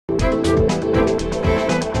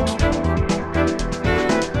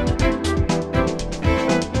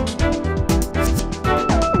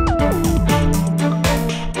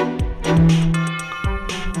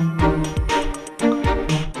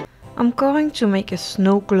going to make a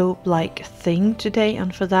snow globe-like thing today,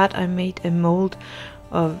 and for that I made a mold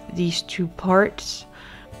of these two parts.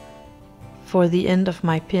 For the end of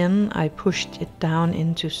my pin, I pushed it down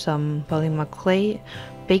into some polymer clay,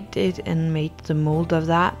 baked it and made the mold of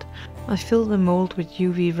that. I filled the mold with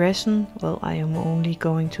UV resin. Well, I am only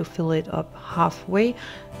going to fill it up halfway,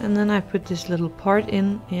 and then I put this little part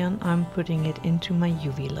in and I'm putting it into my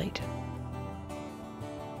UV light.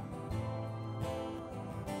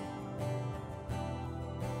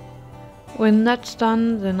 When that's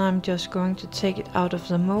done, then I'm just going to take it out of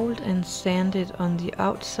the mold and sand it on the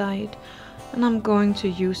outside. And I'm going to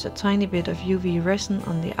use a tiny bit of UV resin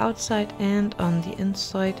on the outside and on the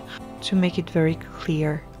inside to make it very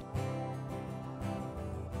clear.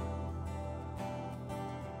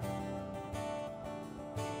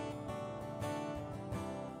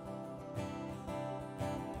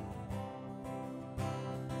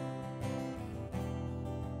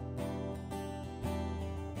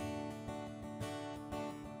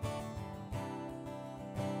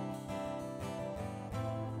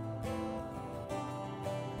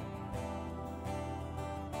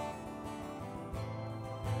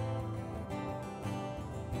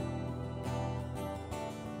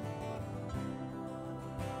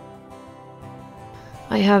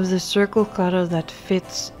 I have this circle cutter that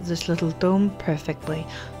fits this little dome perfectly,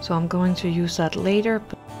 so I'm going to use that later.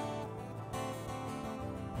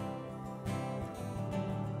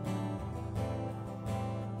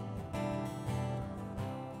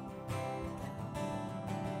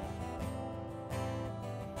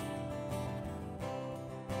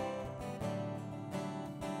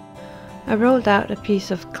 I rolled out a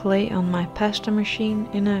piece of clay on my pasta machine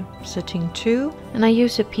in a setting 2, and I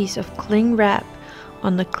use a piece of cling wrap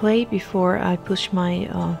on the clay before I push my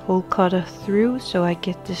hole cutter through, so I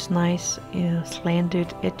get this nice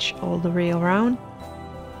slanted edge all the way around.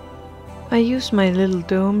 I use my little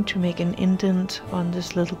dome to make an indent on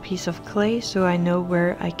this little piece of clay, so I know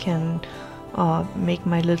where I can make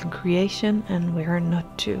my little creation and where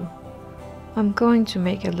not to. I'm going to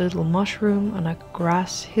make a little mushroom on a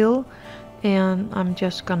grass hill, and I'm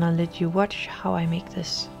just gonna let you watch how I make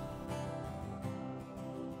this.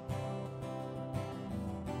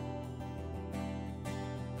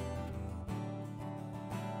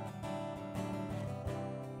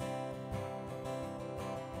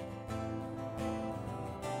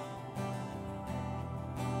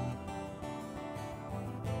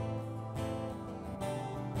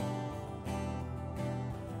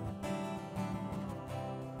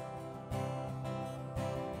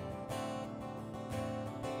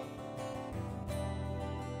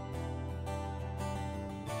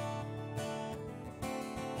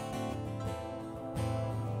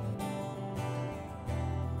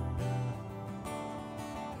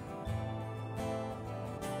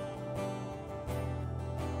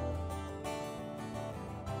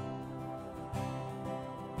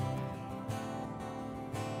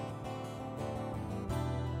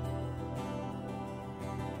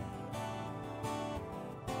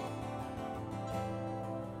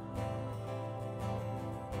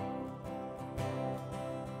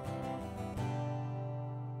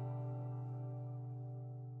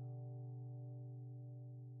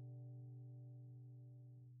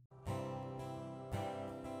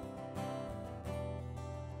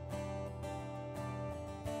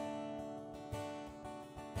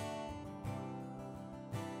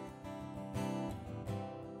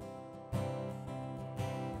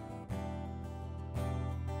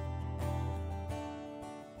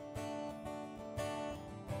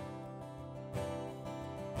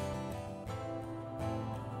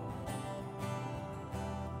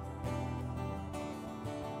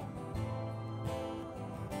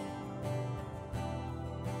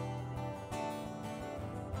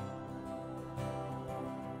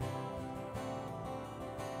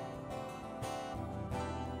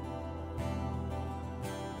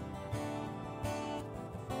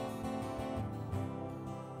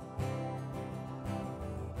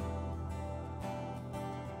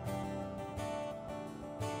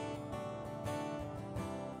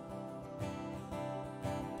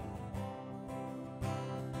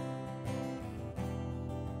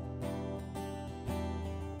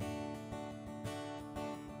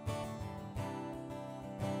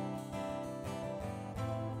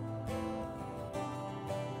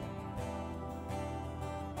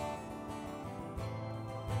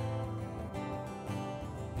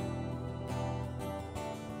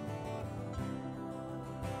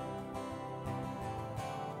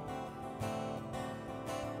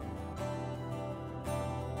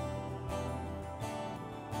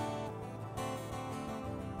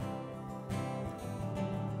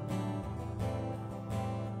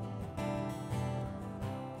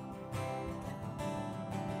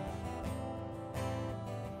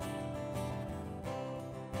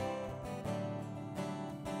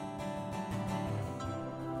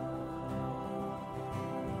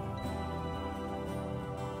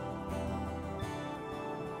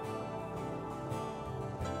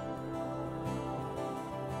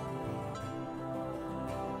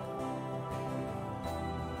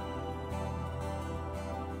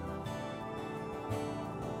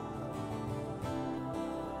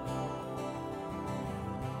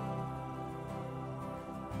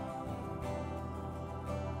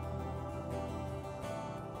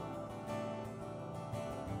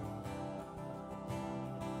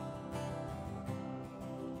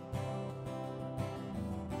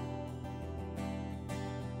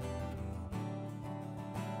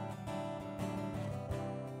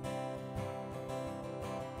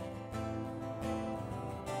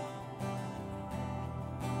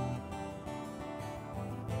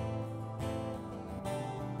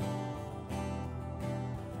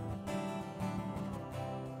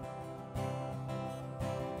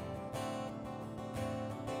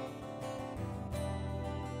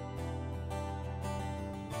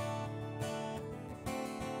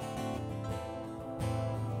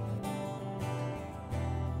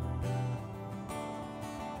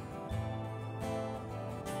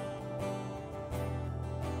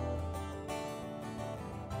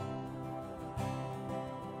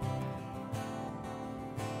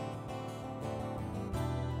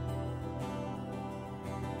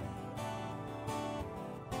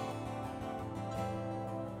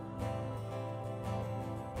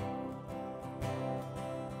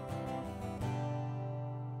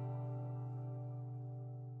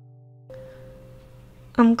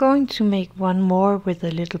 I'm going to make one more with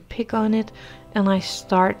a little pig on it, and I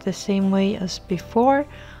start the same way as before,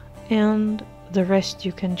 and the rest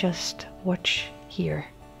you can just watch here.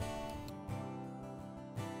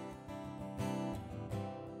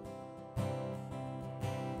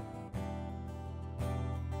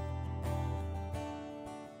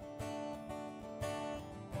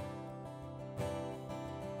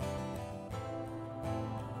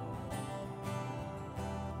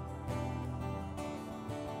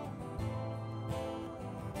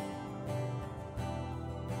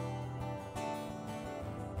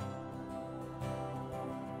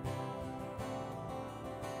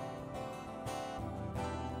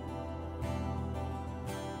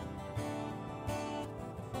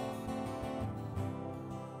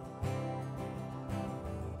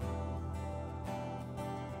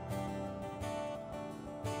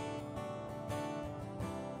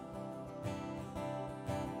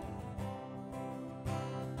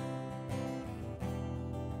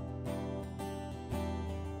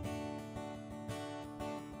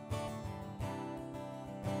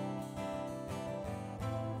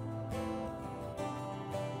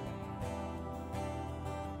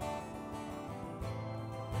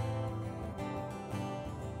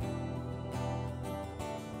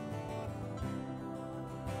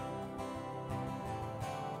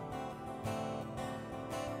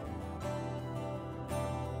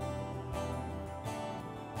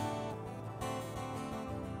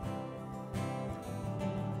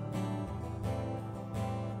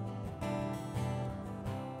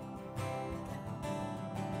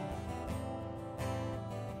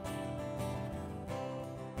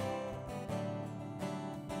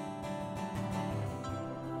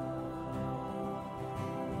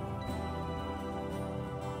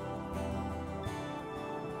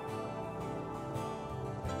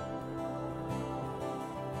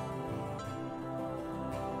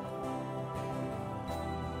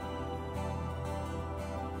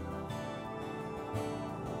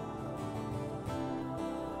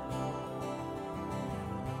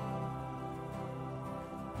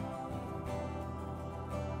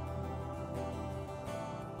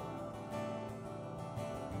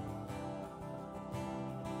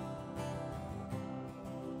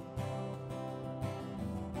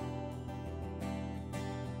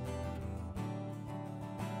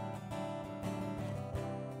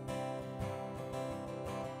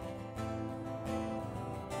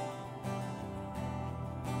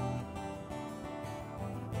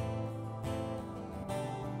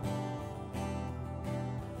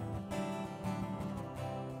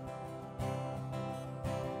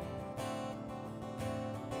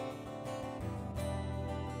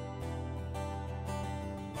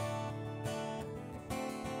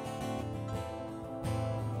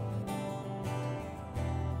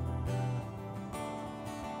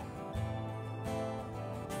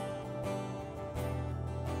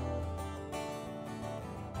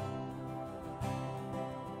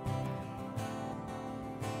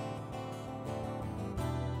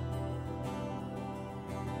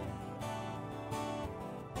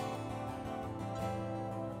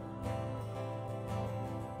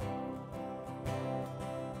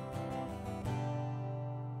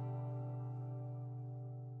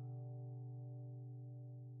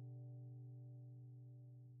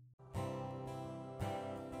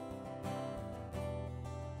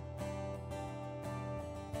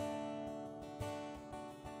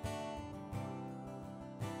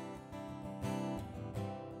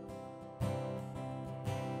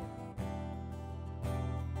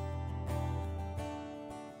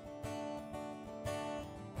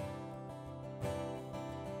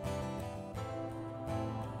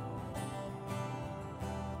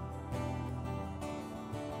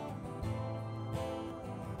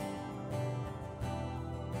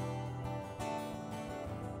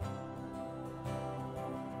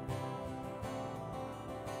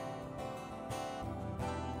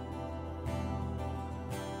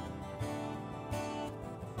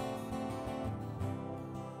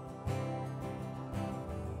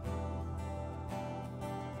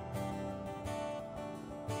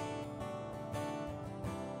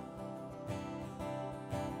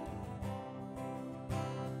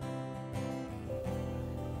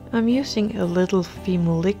 I'm using a little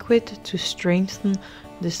fimo liquid to strengthen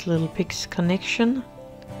this little pig's connection.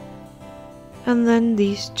 And then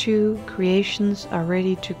these two creations are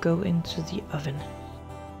ready to go into the oven.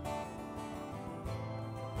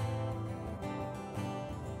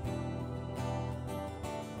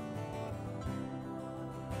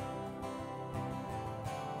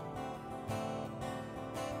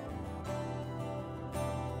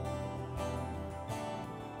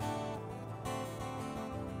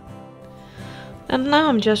 And now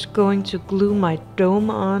I'm just going to glue my dome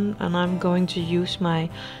on, and I'm going to use my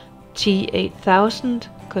T8000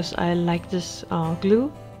 because I like this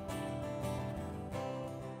glue.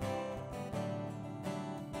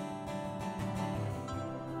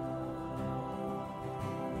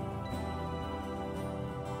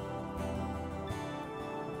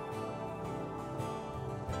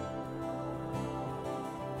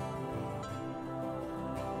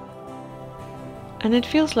 And it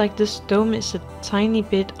feels like this dome is a tiny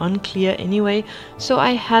bit unclear anyway, so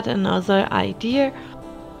I had another idea.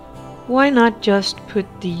 Why not just put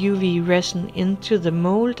the UV resin into the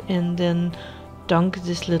mold and then dunk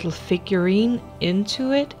this little figurine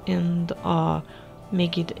into it and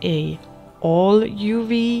make it a all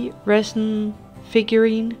UV resin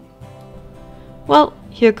figurine? Well,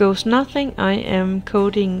 here goes nothing. I am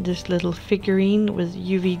coating this little figurine with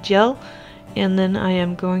UV gel, and then I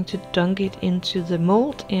am going to dunk it into the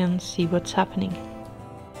mold and see what's happening.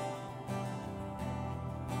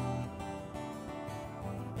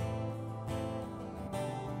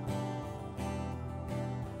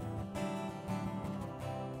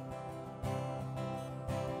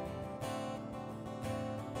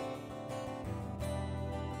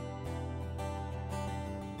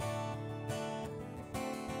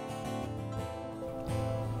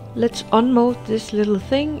 Let's unmold this little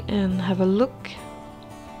thing and have a look.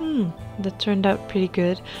 That turned out pretty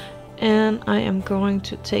good. And I am going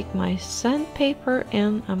to take my sandpaper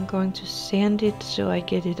and I'm going to sand it so I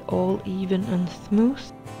get it all even and smooth.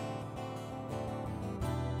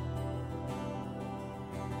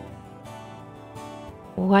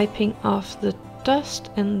 Wiping off the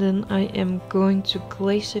dust, and then I am going to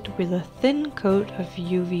glaze it with a thin coat of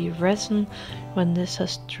UV resin when this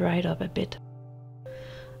has dried up a bit.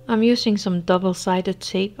 I'm using some double-sided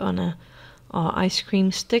tape on a ice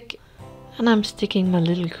cream stick, and I'm sticking my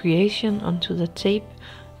little creation onto the tape,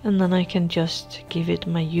 and then I can just give it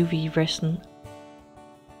my UV resin.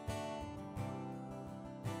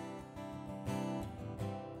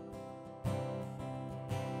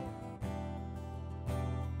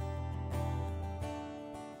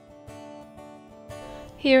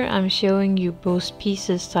 Here I'm showing you both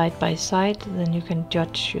pieces side by side, then you can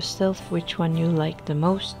judge yourself which one you like the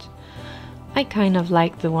most. I kind of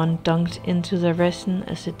like the one dunked into the resin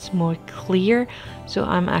as it's more clear, so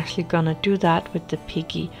I'm actually gonna do that with the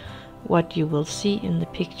piggy, what you will see in the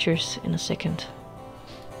pictures in a second.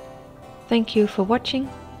 Thank you for watching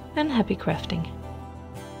and happy crafting!